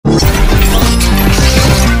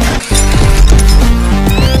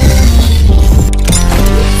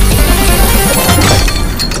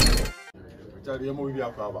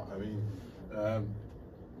Aquaba. I mean,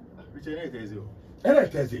 which any Thursday? Any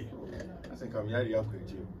Thursday. I think I'm here to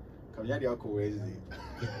you. Come here to Wednesday.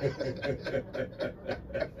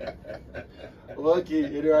 Okay,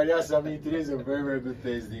 you know, I something. Today is a very, very good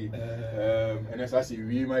Thursday. And as I say,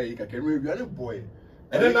 we might can we be a boy.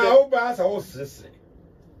 And then now, I was say,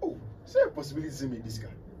 oh, say a possibility to make this guy.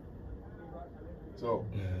 So,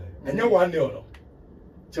 and you want to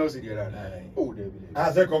Chelsea, oh, David.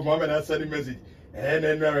 I said, come on, and I send a message. And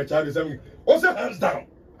then I tried something. What's the hands down?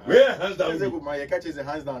 Where hands down? My catches the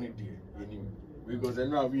hands down in there. Because I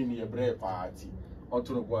know we need a brave party.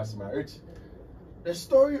 Onto the boss marriage. The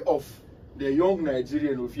story of the young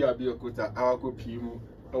Nigerian Ofia Biokota, Awako Pimu,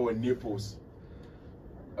 or Naples.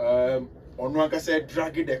 Onwaka said,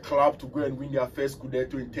 dragging the club to go and win their first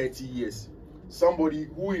Scudetto in 30 years. Somebody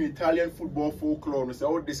who in Italian football folklore was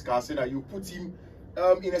all discussing that you put him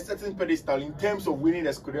in a certain pedestal in terms of winning the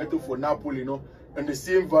Scudetto for Napoli, you know, and the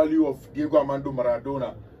same value of Diego Armando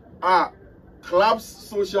Maradona. Club's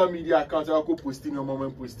social media accounts are posting a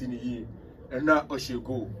moment posting here, and now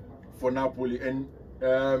Oshego for Napoli and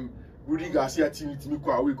Rudy Garcia team we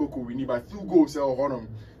go win by 2 goals or honor.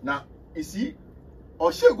 Now you see,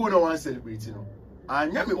 Oshego no one celebrating,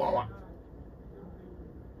 and Yami Wawa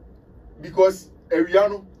because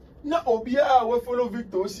Eriano now Obia will follow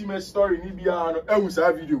Victor Osimhen's story in Ibiano and we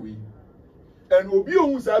have video and Obia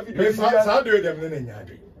who's have video.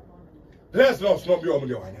 Let's not be on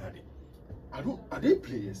the one. Are they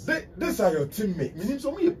players? These are your teammates. Meaning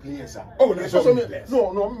some of your players are. Oh, no, some players.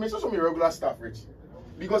 No, me some regular staff, Rich.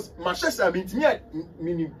 Because Manchester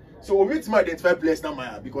meaning so me to identify players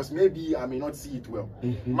now, because maybe I may not see it well.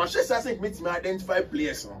 Manchester I think me to identify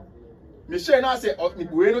players now. Michelle now say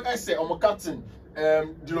I say I'm a captain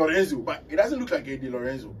Di Lorenzo, but it doesn't look like a Di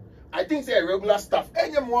Lorenzo. I think say a regular staff.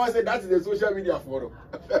 Anyone say that is the social media photo.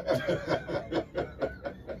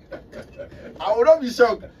 I would not be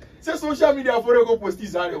shocked. Say social media for go post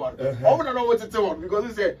this one. I want to know what to tell because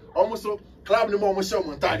he say almost so club no more show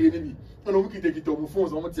montage enemy. No, we can take it on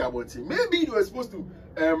phones on about him. Maybe they were supposed to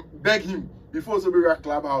beg him before so be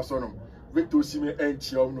clubhouse on him. Victor Osimhen and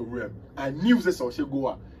Chiao no room. And news is also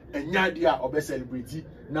go and Nadia or best celebrity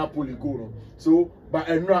Napoli goal. So but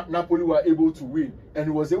Napoli were able to win and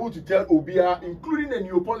he was able to tell Obia, including the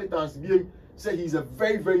Neapolitans, being say he's a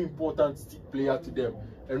very, very important player to them.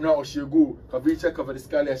 And now Oshego, Kavicha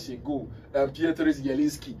Kavadiskalia Shego, Pietro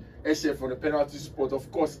Zielinski, Eshe for the penalty spot, of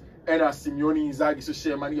course, and Simeone Inzaghi, so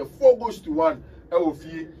share money 4 goals to 1.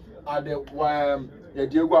 LFE at the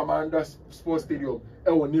Diego Armando Sports Stadium,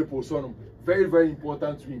 El Naples on them. Very, very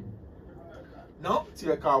important win. Now, to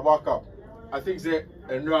the Carabao Cup, I think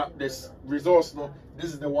there's results. No,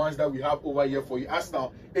 this is the ones that we have over here for you.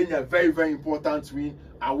 Arsenal in a very, very important win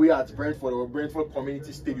away at Brentford or Brentford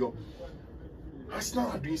Community Stadium.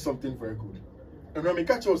 Arsenal are doing something very good. And when we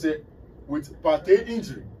catch us with Partey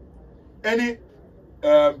injury, any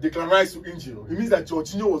Declan Rice to injury, it means that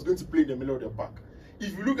Jorginho was going to play in the middle of the park.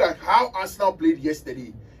 If you look at how Arsenal played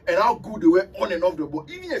yesterday and how good they were on and off the ball,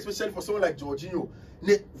 even especially for someone like Jorginho,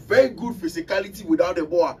 very good physicality without the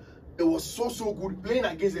ball. It was so good playing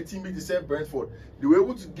against the team the same Brentford. They were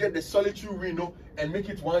able to get the solitary win, and make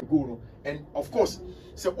it 1 goal. And of course,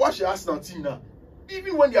 so watch the Arsenal team now.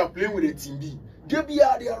 Even when they are playing with a team B, there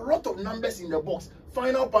are a lot of numbers in the box.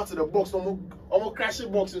 Final part of the box, almost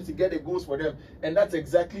crashing boxes to get the goals for them. And that's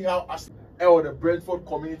exactly how Arsenal the Brentford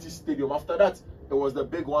Community Stadium. After that, it was the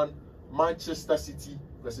big one, Manchester City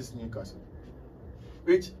versus Newcastle.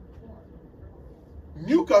 Which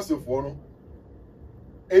Newcastle for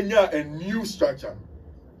a new structure.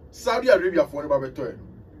 Saudi Arabia for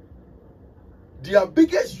their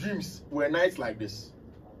biggest dreams were nights like this.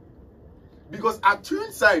 Because at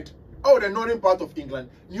Twinside, the northern part of England,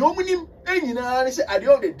 at the end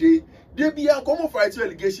of the day, they be a common fight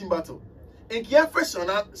relegation battle. And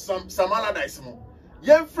some Allardyce mo,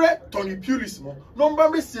 Tony Pulis mo,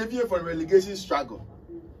 number saving from relegation struggle.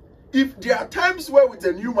 If there are times where with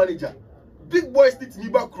a new manager, big boys need to be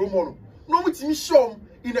back Romono, no me show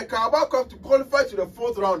in the Carabao Cup to qualify to the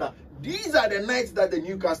 4th rounder. These are the nights that the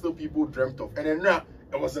Newcastle people dreamt of, and then now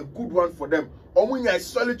it was a good one for them. When a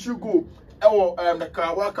solitary goal. The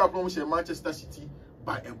Carabao Cup Manchester City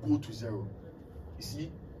by a goal to 0. You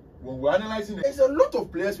see, when we're analyzing there's a lot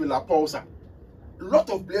of players with La Pausa, a lot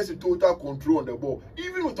of players with total control on the ball.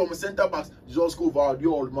 Even with our centre backs, Josko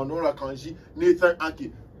Vardiol, Manola Kanji, Nathan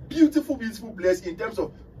Ake, beautiful players in terms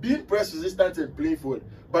of being press resistant and playing forward.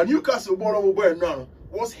 But Newcastle ball over now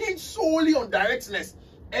was hinged solely on directness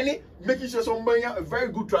and making sure somebody had a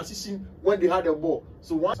very good transition when they had the ball.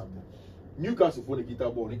 So once Newcastle for the guitar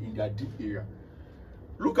ball in their deep area.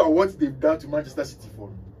 look at what they've done to Manchester City for.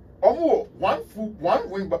 One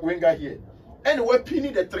winger here. And we're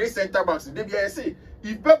pinning the 3 centre backs. They say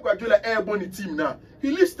if Pep Guardiola airborne the team now,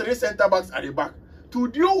 he leaves 3 centre backs at the back to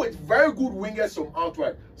deal with very good wingers from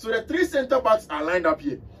outside. So the 3 centre backs are lined up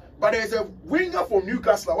here. But there's a winger from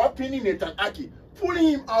Newcastle, we're pinning Nathan Aki, pulling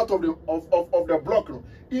him out of the block.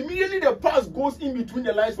 Immediately the pass goes in between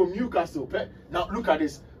the lines from Newcastle. Now look at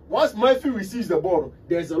this. Once Murphy receives the ball,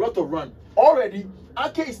 there's a lot of run. Already,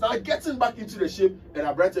 Ake is now getting back into the shape, and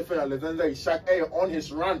Abrante Alexander is on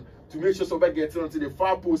his run to make sure somebody gets onto the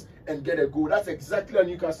far post and get a goal. That's exactly how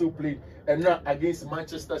Newcastle played, and now against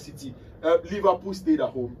Manchester City. Liverpool stayed at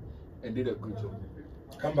home and did a good job.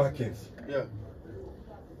 Come back, Kings. Yeah.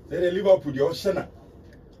 Then Liverpool, the ocean.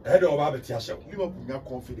 Head of Liverpool have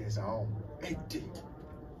confidence at home.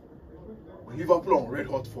 When Liverpool on red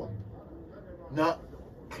hot form. Now,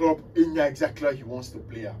 Klopp ain't exactly how he wants to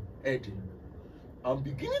play. I'm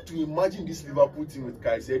beginning to imagine this Liverpool team with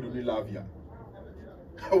Caicedo and Lavia.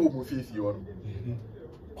 How will Fiifi on?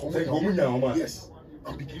 Yes,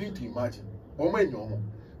 I'm beginning to imagine.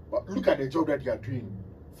 But look at the job that they are doing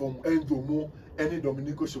from Endomo and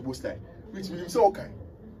Domenico Szoboszlai, which means okay.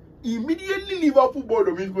 Immediately Liverpool bought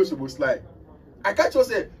Domenico Szoboszlai. I catch you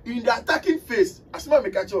say in the attacking phase, as my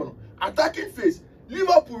catch on attacking phase,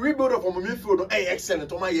 Liverpool rebuild from a midfield. Hey,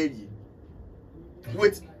 excellent.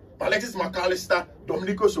 With Alexis McAllister,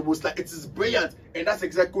 Domenico Szoboszlai, it is brilliant, and that's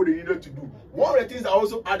exactly what they needed to do. One of the things I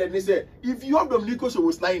also added, they said, if you have Domenico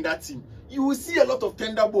Szoboszlai in that team, you will see a lot of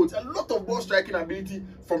tender bolts, a lot of ball striking ability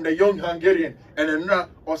from the young Hungarian, and then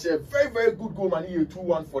also a very, very good goal man,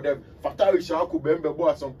 2-1 for them. Fatari Shaku Bembe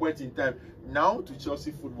at some point in time. Now to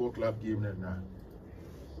Chelsea Football Club game now.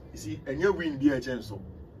 You see, and you win the chance.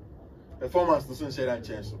 Performance doesn't share that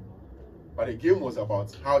chance. But the game was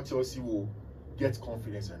about how Chelsea will get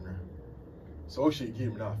confidence and so she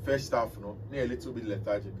game now. First half, a little bit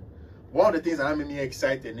lethargic. One of the things that made me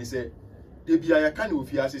excited, they said, I can't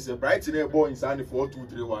if you say Brighton a ball inside the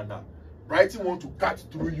 4-2-3-1 now. Brighton want to cut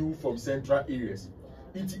through you from central areas.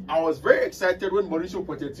 I was very excited when Mauricio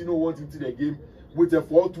Pochettino went into the game with a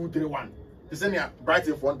 4-2-3-1. They said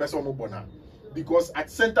Brighton for one best one because at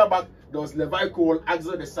centre back there was Levi Cole,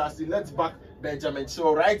 Axel De Sassi, left back Benjamin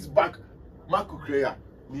Shaw, right back Marco Correa.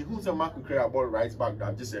 Who's a Marco Correa ball right back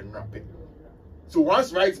that just a rapid. So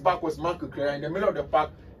once right back was Marco Correa, in the middle of the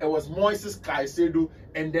park it was Moises Caicedo,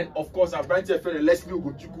 and then of course Abrante and Leslie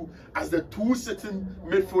Ugochukwu as the 2 sitting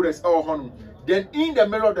midfielders. Then in the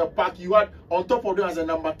middle of the park you had on top of them as a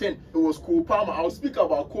number 10 it was Cole Palmer. I'll speak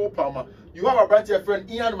about Cole Palmer. You have Abrante friend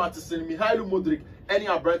Ian Matheson, Mihailo Mudryk, and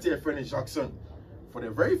Abrante friend Jackson. For the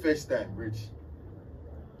very first time, Rich,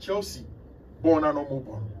 Chelsea born and no more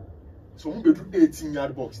born. So we do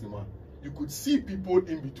 18-yard box, you could see people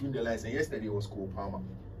in between the lines, and yesterday was Cole Palmer.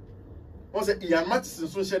 Once Ian Matheson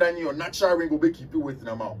so said that your natural ring will be keep it with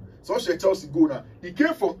them out. So Chelsea go now. He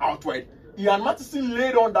came from out wide. Ian Matheson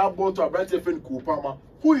laid on that ball to Abrante friend Cole Palmer,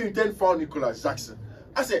 who in turn found Nicholas Jackson.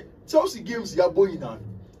 I said Chelsea games are going now.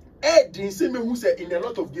 Didn't say me who said in a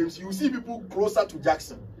lot of games you see people closer to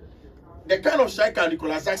Jackson. The kind of striker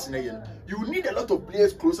Nicholas Jackson again, you need a lot of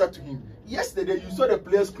players closer to him. Yesterday, you saw the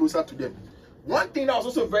players closer to them. One thing that was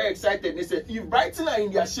also very exciting, they said, if Brighton are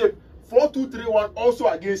in their shape, 4-2-3-1 also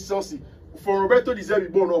against Chelsea, for Roberto Di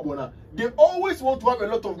Zerbi, they always want to have a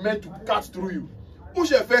lot of men to cut through you.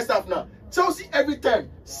 Push your first half now. Chelsea every time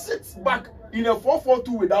sits back in a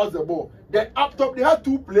 4-4-2 without the ball. Then up top, they have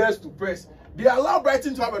 2 players to press. They allow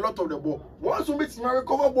Brighton to have a lot of the ball. Once we make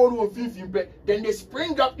recover ball on Fiifi-Manfred, then they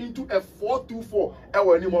spring up into a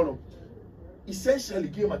 4-2-4. Essentially,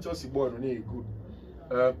 game at Chelsea ball on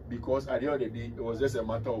good. Because at the end of the day, it was just a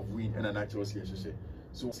matter of win and a natural Chelsea.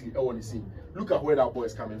 So I want to see. Look at where that ball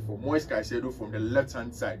is coming from. Moise Caicedo from the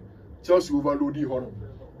left-hand side. Chelsea overloading Honor.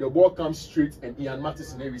 The ball comes straight and Ian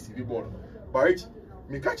Matheson receives the ball. But Rich,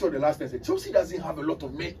 me catch out the last time. Chelsea doesn't have a lot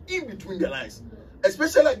of men in between the lines.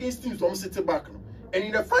 Especially against teams from sitting back. And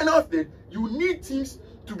in the final stage, you need teams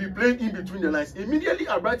to be playing in between the lines. Immediately,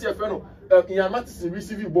 Abrante Ian Matheson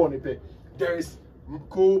receiving ball. There is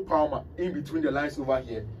Cole Palmer in between the lines over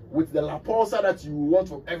here with the La Pulsa that you want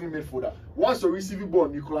from every midfielder. Once you're receiving ball,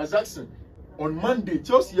 Nicholas Jackson. On Monday,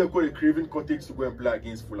 Chelsea here got a Craven Cottage to go and play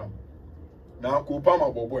against Fulham. Now, Cole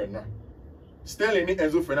Palmer, Bobo, and now. Sterling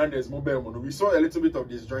Enzo Fernandez, mobile. We saw a little bit of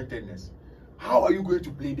disjointedness. How are you going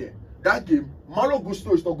to play there? That game, Malo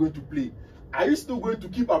Gusto is not going to play. Are you still going to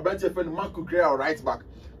keep Abrante friend Marco Correa right back?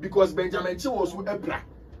 Because Benjamin Chilwell was with Ebra.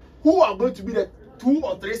 Who are going to be the 2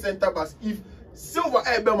 or 3 centre backs? If Silva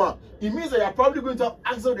Ebema, it means that you're probably going to have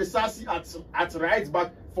Axel De Sassi at right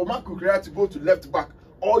back for Marco Correa to go to left back.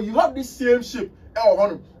 Or you have this same shape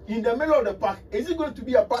in the middle of the park. Is it going to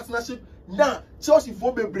be a partnership? Now, Chelsea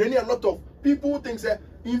for bringing a lot of people think that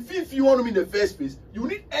in Fiifi you want him in the first place, you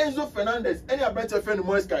need Enzo Fernandez, any better friend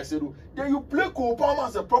Moise Caicedo. Then you play Cole Palmer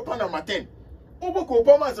as a proper number 10. Over Cole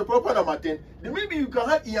Palmer as a proper number 10. Then maybe you can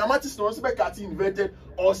have Iamatis Nonsebekati inverted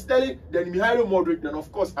or Sterling, then Mihailo Modric, then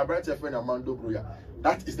of course a better friend Armando Broja.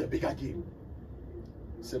 That is the bigger game.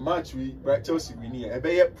 It's a match we Chelsea winning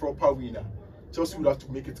a proper winner. Chelsea would have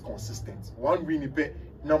to make it consistent. One win,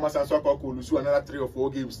 now lose another 3 or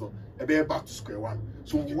 4 games. So back to square one.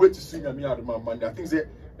 So we wait to see me out of my Monday. I think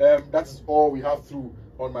that is all we have through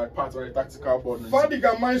on my part on the tactical board.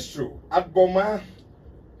 Fadiga Maestro at Boma,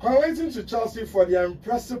 congratulating to Chelsea for their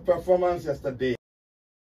impressive performance yesterday.